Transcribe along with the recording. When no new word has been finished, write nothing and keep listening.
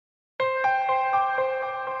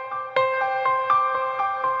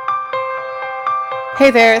Hey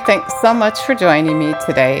there, thanks so much for joining me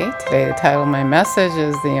today. Today, the title of my message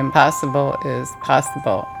is The Impossible is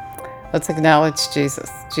Possible. Let's acknowledge Jesus.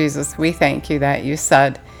 Jesus, we thank you that you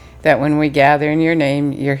said that when we gather in your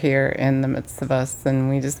name, you're here in the midst of us. And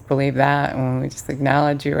we just believe that, and we just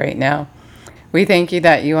acknowledge you right now. We thank you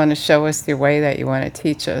that you want to show us your way, that you want to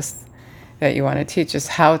teach us,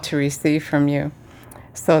 how to receive from you,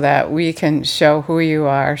 so that we can show who you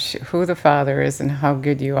are, who the Father is, and how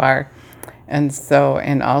good you are.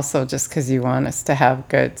 And also just because you want us to have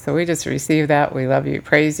good. So we just receive that. We love you,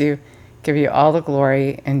 praise you, give you all the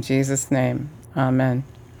glory in Jesus' name. Amen.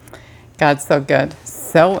 God's so good,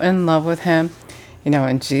 so in love with him.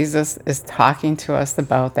 And Jesus is talking to us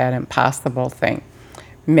about that impossible thing,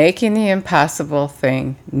 making the impossible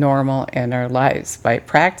thing normal in our lives by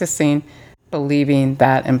practicing believing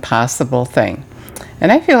that impossible thing.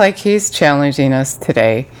 And I feel like he's challenging us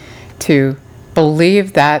today to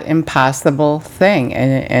believe that impossible thing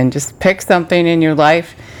and just pick something in your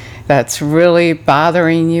life that's really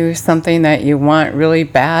bothering you, something that you want really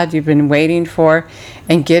bad, you've been waiting for,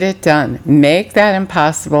 and get it done. Make that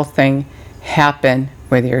impossible thing happen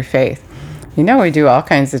with your faith. We do all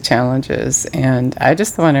kinds of challenges, and I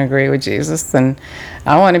just want to agree with Jesus, and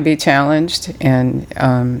I want to be challenged, and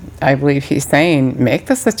I believe he's saying, make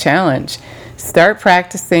this a challenge. Start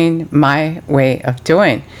practicing my way of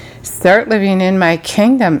doing. Start living in my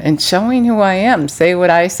kingdom and showing who I am. Say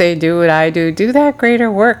what I say, do what I do. Do that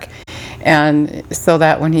greater work. And so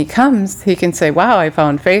that when he comes, he can say, wow, I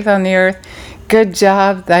found faith on the earth. Good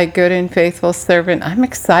job, thy good and faithful servant. I'm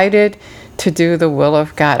excited to do the will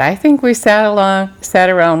of God. I think we sat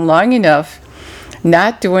around long enough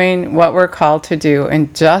not doing what we're called to do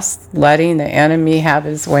and just letting the enemy have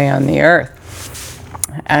his way on the earth.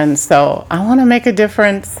 And so I want to make a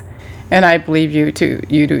difference. And I believe you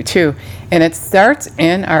do too. And it starts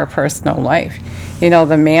in our personal life.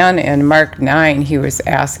 The man in Mark 9, he was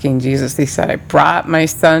asking Jesus, he said, I brought my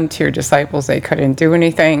son to your disciples. They couldn't do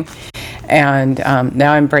anything. And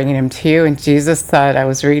now I'm bringing him to you. And Jesus said, I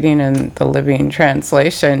was reading in the Living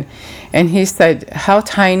Translation, and he said, how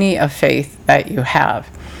tiny a faith that you have.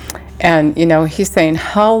 And, he's saying,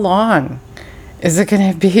 how long is it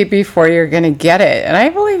going to be before you're going to get it? And I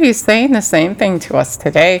believe he's saying the same thing to us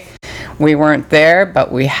today. We weren't there,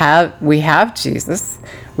 but we have Jesus.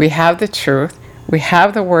 We have the truth. We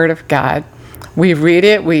have the Word of God. We read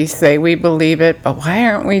it. We say we believe it, but why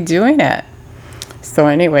aren't we doing it? So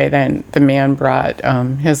anyway, then the man brought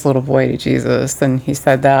his little boy to Jesus, and he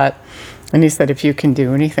said that. And he said, if you can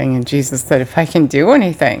do anything. And Jesus said, if I can do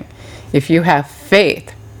anything, if you have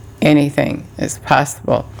faith, anything is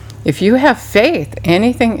possible. If you have faith,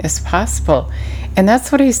 anything is possible. And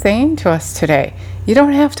that's what he's saying to us today. You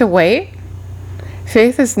don't have to wait.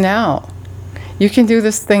 Faith is now. You can do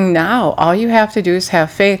this thing now. All you have to do is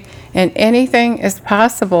have faith, and anything is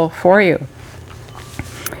possible for you.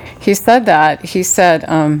 He said that. He said,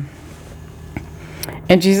 and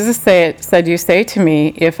Jesus said, you say to me,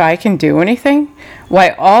 if I can do anything? Why,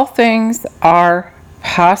 all things are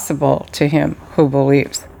possible to him who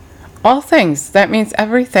believes. All things. That means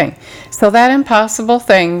everything. So that impossible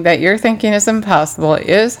thing that you're thinking is impossible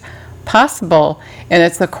is possible, and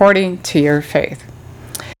it's according to your faith.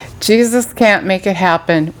 Jesus can't make it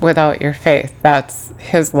happen without your faith. That's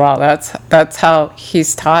his law. That's how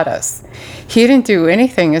he's taught us. He didn't do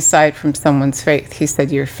anything aside from someone's faith. He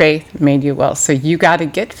said, your faith made you well. So you got to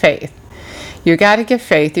get faith. You got to get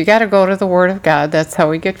faith. You got to go to the Word of God. That's how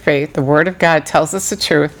we get faith. The Word of God tells us the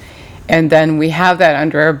truth. And then we have that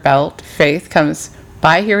under our belt. Faith comes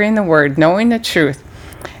by hearing the Word, knowing the truth.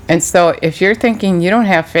 And so if you're thinking you don't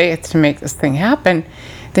have faith to make this thing happen,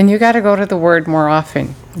 then you got to go to the Word more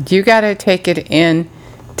often. You got to take it in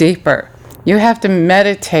deeper. You have to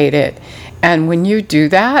meditate it. And when you do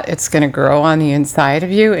that, it's going to grow on the inside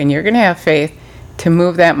of you, and you're going to have faith to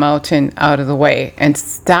move that mountain out of the way and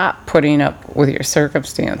stop putting up with your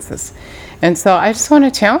circumstances. And so I just want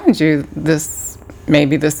to challenge you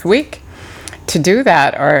maybe this week to do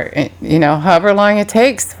that, or however long it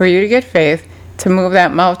takes for you to get faith to move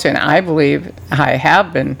that mountain. I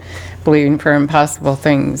have been believing for impossible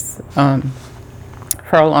things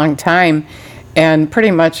for a long time, and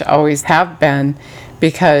pretty much always have been,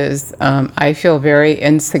 because I feel very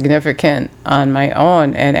insignificant on my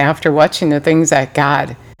own. And after watching the things that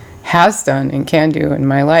God has done and can do in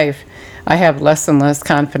my life, I have less and less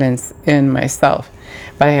confidence in myself.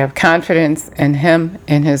 But I have confidence in him,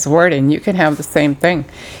 in his word, and you can have the same thing.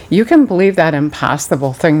 You can believe that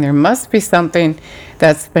impossible thing. There must be something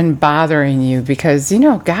that's been bothering you, because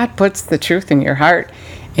God puts the truth in your heart,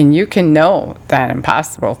 And you can know that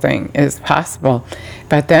impossible thing is possible.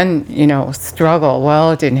 But then, struggle.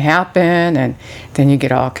 Well, it didn't happen. And then you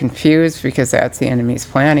get all confused because that's the enemy's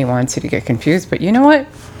plan. He wants you to get confused. But you know what?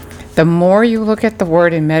 The more you look at the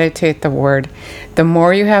Word and meditate the Word, the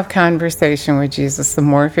more you have conversation with Jesus, the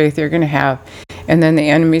more faith you're going to have. And then the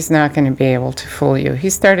enemy's not going to be able to fool you. He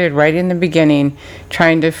started right in the beginning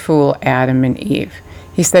trying to fool Adam and Eve.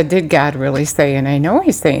 He said, did God really say? And I know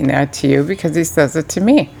he's saying that to you because he says it to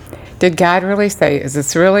me. Did God really say, is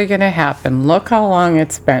this really going to happen? Look how long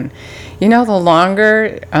it's been. The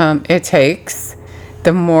longer it takes,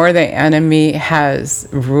 the more the enemy has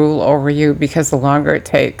rule over you, because the longer it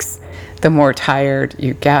takes, the more tired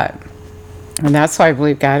you get. And that's why I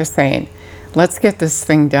believe God is saying, let's get this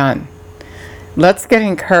thing done. Let's get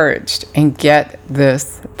encouraged and get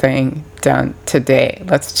this thing done today.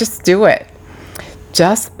 Let's just do it.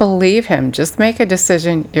 Just believe him. Just make a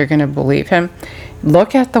decision. You're going to believe him.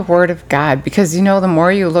 Look at the Word of God, because the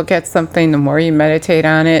more you look at something, the more you meditate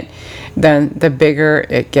on it, then the bigger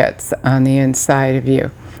it gets on the inside of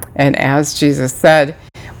you. And as Jesus said,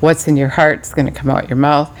 what's in your heart is going to come out your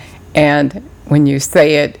mouth. And when you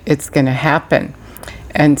say it, it's going to happen.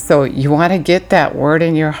 And so you want to get that Word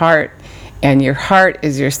in your heart. And your heart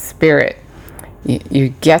is your spirit. You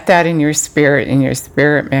get that in your spirit, and your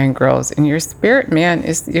spirit man grows. And your spirit man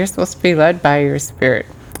you're supposed to be led by your spirit,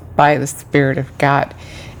 by the Spirit of God.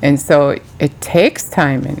 And so it takes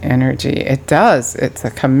time and energy. It does. It's a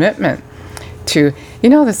commitment to,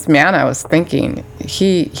 this man, I was thinking,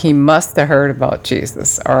 he must have heard about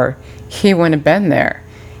Jesus, or he wouldn't have been there.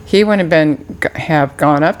 He wouldn't have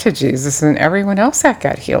gone up to Jesus and everyone else that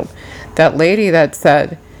got healed. That lady that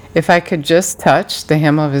said, if I could just touch the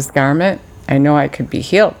hem of his garment, I know I could be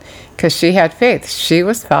healed, because she had faith. She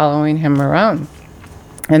was following him around.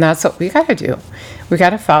 And that's what we got to do. We got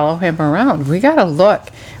to follow him around. We got to look.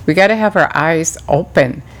 We got to have our eyes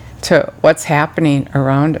open to what's happening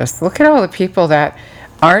around us. Look at all the people that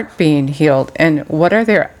aren't being healed, and what are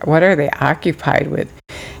they occupied with?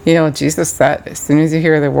 Jesus said, as soon as you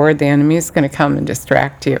hear the word, the enemy is going to come and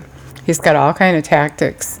distract you. He's got all kinds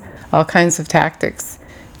of tactics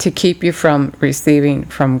to keep you from receiving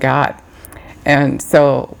from God. And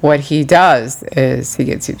so what he does is he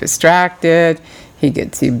gets you distracted, he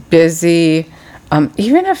gets you busy,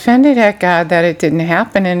 even offended at God that it didn't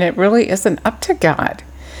happen. And it really isn't up to God.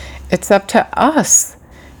 It's up to us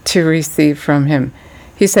to receive from him.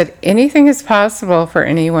 He said, anything is possible for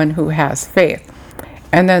anyone who has faith.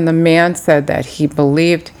 And then the man said that he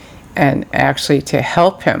believed, and actually to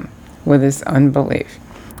help him with his unbelief.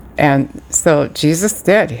 And so Jesus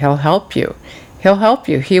did. He'll help you. He'll help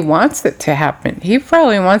you. He wants it to happen. He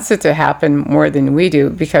probably wants it to happen more than we do,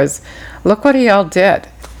 because look what he all did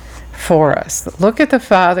for us. Look at the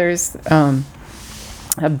Father's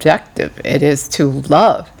objective. It is to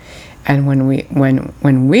love. And when we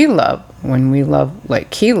love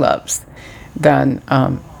like he loves, then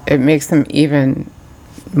it makes him even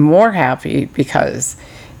more happy, because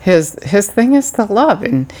his thing is to love.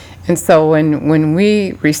 And so when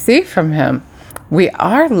we receive from him, we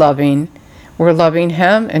are loving. We're loving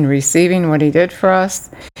him and receiving what he did for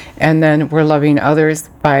us. And then we're loving others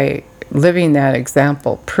by living that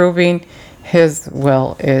example, proving his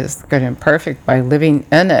will is good and perfect by living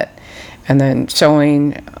in it. And then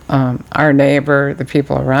showing our neighbor, the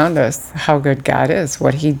people around us, how good God is,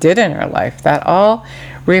 what he did in our life. That all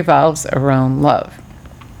revolves around love.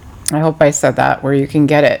 I hope I said that where you can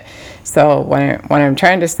get it. So what I'm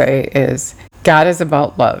trying to say is, God is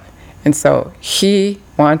about love. And so he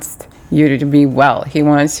wants you to be well. He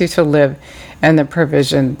wants you to live in the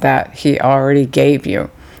provision that he already gave you.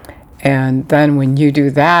 And then when you do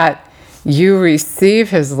that, you receive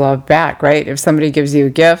his love back, right? If somebody gives you a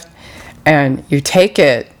gift and you take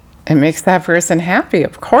it, it makes that person happy,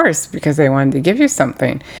 of course, because they wanted to give you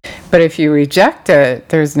something. But if you reject it,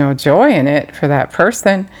 there's no joy in it for that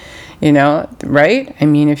person, right? I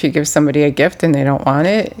mean, if you give somebody a gift and they don't want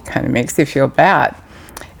it, it kind of makes you feel bad.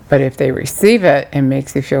 But if they receive it, it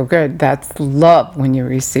makes you feel good. That's love when you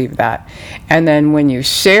receive that. And then when you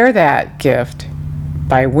share that gift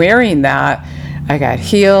by wearing that, I got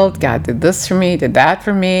healed, God did this for me, did that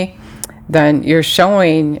for me, then you're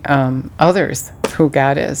showing others who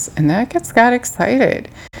God is. And that gets God excited.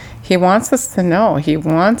 He wants us to know. He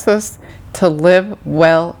wants us to live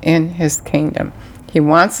well in his kingdom. He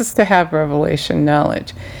wants us to have revelation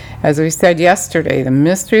knowledge. As we said yesterday, the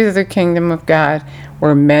mysteries of the kingdom of God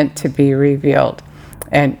were meant to be revealed.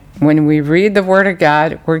 And when we read the Word of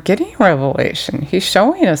God, we're getting revelation. He's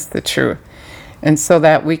showing us the truth. And so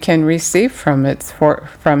that we can receive from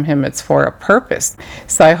him, it's for a purpose.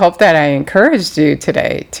 So I hope that I encouraged you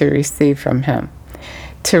today to receive from him.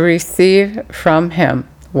 To receive from him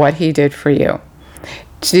what he did for you.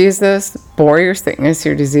 Jesus bore your sickness,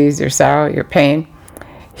 your disease, your sorrow, your pain.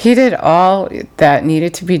 He did all that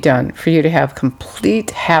needed to be done for you to have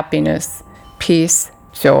complete happiness, peace,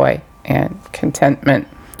 joy, and contentment.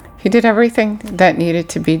 He did everything that needed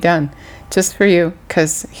to be done just for you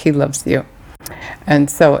because he loves you. And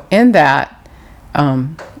so in that,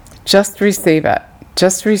 just receive it.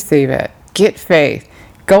 Just receive it. Get faith.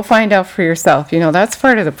 Go find out for yourself. That's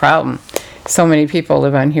part of the problem. So many people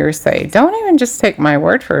live on hearsay. Don't even just take my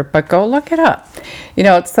word for it, but go look it up.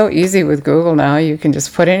 It's so easy with Google now. You can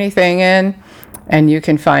just put anything in and you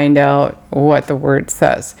can find out what the word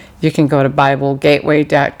says. You can go to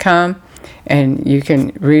BibleGateway.com and you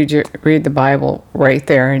can read the Bible right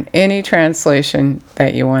there in any translation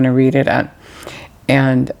that you want to read it on.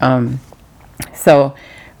 And so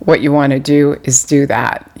what you want to do is do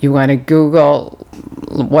that. You want to Google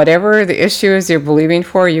whatever the issue is you're believing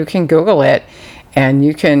for. You can Google it, and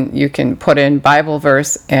you can put in Bible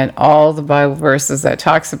verse, and all the Bible verses that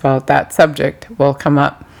talks about that subject will come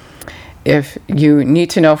up. If you need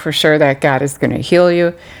to know for sure that God is going to heal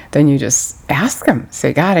you, then you just ask him.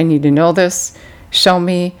 Say, God, I need to know this. Show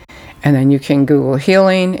me. And then you can Google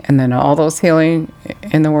healing, and then all those healing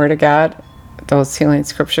in the Word of God, those healing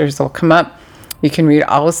scriptures will come up. You can read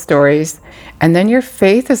all the stories, and then your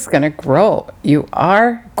faith is going to grow. You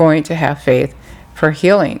are going to have faith for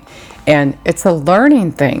healing. And it's a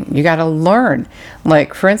learning thing. You got to learn.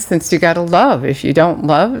 Like, for instance, you got to love. If you don't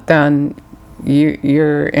love, then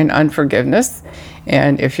you're in unforgiveness.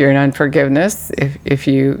 And if you're in unforgiveness, if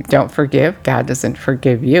you don't forgive, God doesn't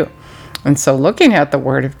forgive you. And so looking at the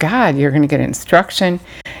Word of God, you're going to get instruction.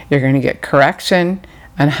 You're going to get correction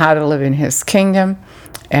on how to live in his kingdom.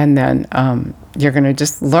 And then you're going to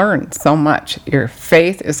just learn so much. Your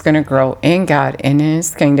faith is going to grow in God and in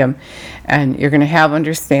his kingdom. And you're going to have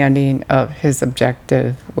understanding of his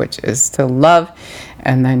objective, which is to love.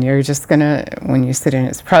 And then you're just going to, when you sit in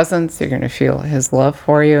his presence, you're going to feel his love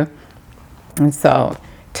for you. And so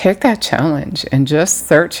take that challenge and just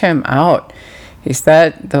search him out. He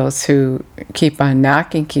said, those who keep on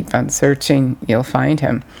knocking, keep on searching, you'll find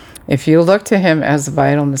him. If you look to him as a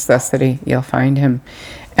vital necessity, you'll find him.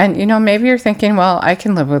 And, maybe you're thinking, well, I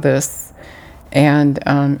can live with this, and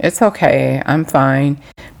it's okay, I'm fine.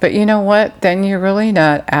 But you know what? Then you're really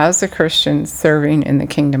not, as a Christian, serving in the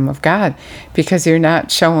kingdom of God, because you're not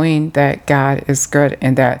showing that God is good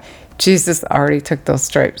and that Jesus already took those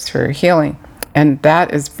stripes for healing. And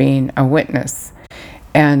that is being a witness.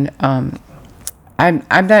 And I'm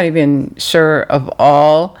not even sure of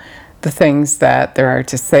all the things that there are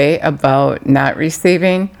to say about not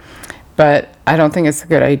receiving, but I don't think it's a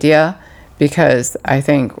good idea, because I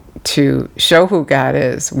think to show who God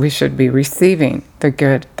is, we should be receiving the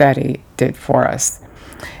good that he did for us.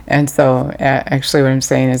 And so actually what I'm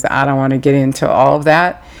saying is I don't want to get into all of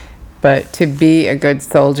that, but to be a good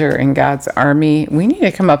soldier in God's army, we need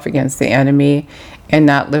to come up against the enemy and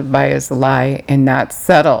not live by his lie and not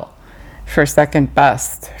settle for second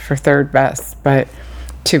best, for third best, but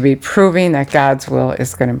to be proving that God's will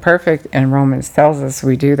is good and perfect. And Romans tells us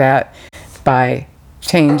we do that by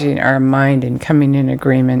changing our mind and coming in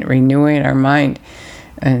agreement, renewing our mind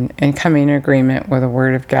and coming in agreement with the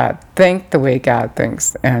Word of God. Think the way God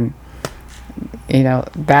thinks. And,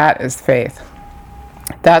 that is faith.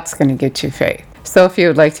 That's going to get you faith. So if you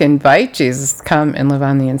would like to invite Jesus to come and live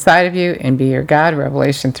on the inside of you and be your God,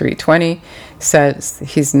 Revelation 3:20 says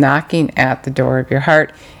he's knocking at the door of your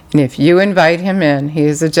heart. And if you invite him in, he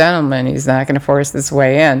is a gentleman. He's not going to force his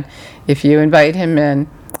way in. If you invite him in,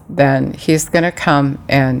 then he's going to come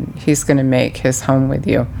and he's going to make his home with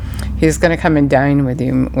you. He's going to come and dine with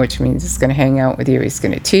you, which means he's going to hang out with you. He's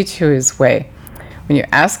going to teach you his way. When you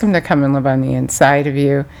ask him to come and live on the inside of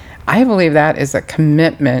you, I believe that is a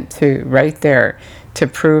commitment to right there to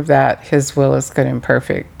prove that his will is good and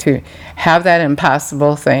perfect, to have that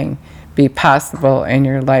impossible thing be possible in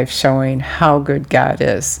your life, showing how good God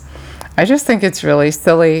is. I just think it's really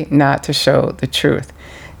silly not to show the truth.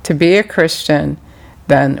 To be a Christian,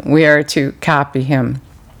 then we are to copy him.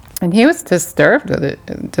 And he was disturbed with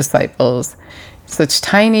the disciples. Such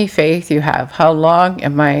tiny faith you have. How long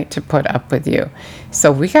am I to put up with you?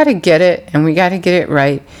 So we got to get it, and we got to get it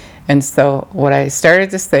right. And so what I started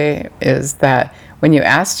to say is that when you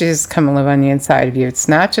ask Jesus to come and live on the inside of you, it's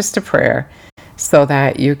not just a prayer so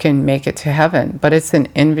that you can make it to heaven, but it's an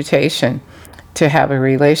invitation to have a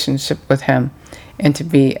relationship with him and to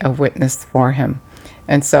be a witness for him.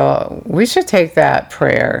 And so we should take that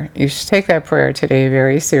prayer. You should take that prayer today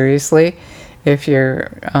very seriously. If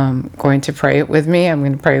you're going to pray it with me, I'm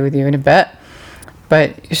going to pray with you in a bit.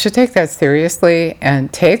 But you should take that seriously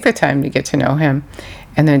and take the time to get to know him.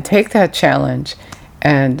 And then take that challenge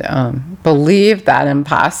and believe that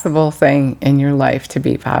impossible thing in your life to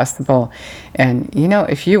be possible. And,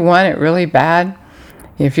 if you want it really bad,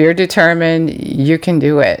 if you're determined, you can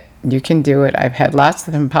do it. You can do it. I've had lots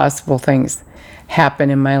of impossible things happen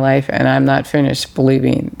in my life, and I'm not finished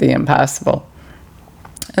believing the impossible.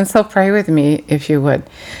 And so pray with me if you would.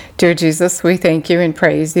 Dear Jesus, we thank you and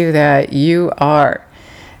praise you that you are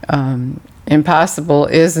impossible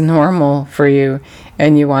is normal for you,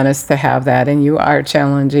 and you want us to have that, and you are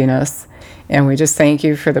challenging us. And we just thank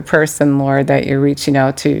you for the person, Lord, that you're reaching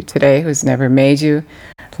out to today who's never made you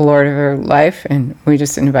the Lord of her life. And we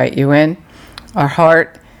just invite you in our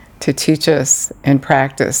heart to teach us and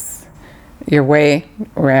practice your way.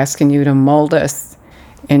 We're asking you to mold us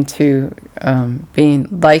into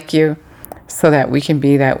being like you, so that we can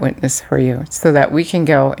be that witness for you, so that we can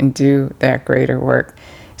go and do that greater work,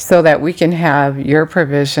 so that we can have your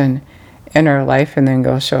provision in our life and then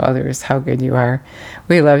go show others how good you are.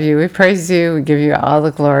 We love you. We praise you. We give you all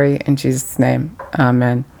the glory in Jesus' name.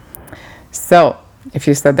 Amen. So if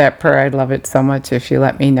you said that prayer, I'd love it so much if you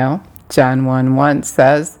let me know. John 1:1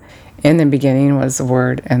 says, in the beginning was the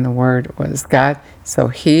Word, and the Word was God. So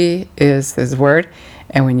he is his Word.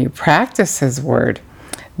 And when you practice his Word,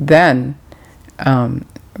 then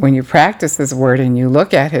when you practice his Word and you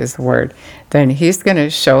look at his Word, then he's going to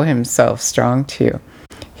show himself strong to you.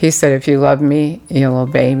 He said, if you love me, you'll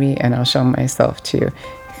obey me, and I'll show myself to you.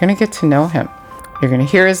 You're going to get to know him. You're going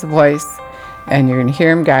to hear his voice, and you're going to hear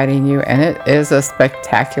him guiding you, and it is a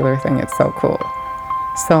spectacular thing. It's so cool.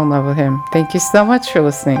 So in love with him. Thank you so much for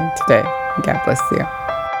listening today. God bless you.